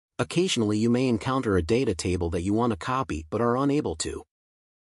Occasionally you may encounter a data table that you want to copy but are unable to.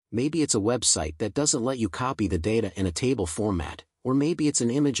 Maybe it's a website that doesn't let you copy the data in a table format, or maybe it's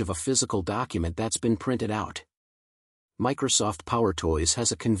an image of a physical document that's been printed out. Microsoft PowerToys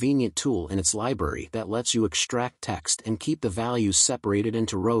has a convenient tool in its library that lets you extract text and keep the values separated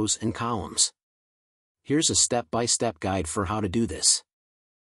into rows and columns. Here's a step-by-step guide for how to do this.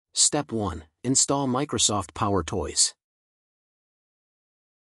 Step 1. Install Microsoft PowerToys.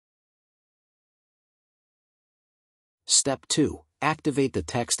 Step 2. Activate the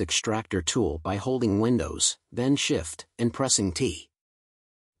Text Extractor Tool by holding Windows, then Shift, and pressing T.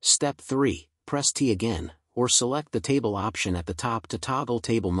 Step 3. Press T again, or select the table option at the top to toggle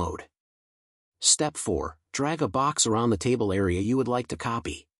table mode. Step 4. Drag a box around the table area you would like to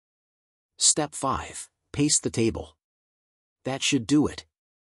copy. Step 5. Paste the table. That should do it.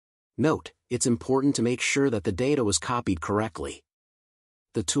 Note, it's important to make sure that the data was copied correctly.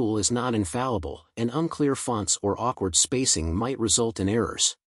 The tool is not infallible, and unclear fonts or awkward spacing might result in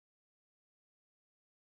errors.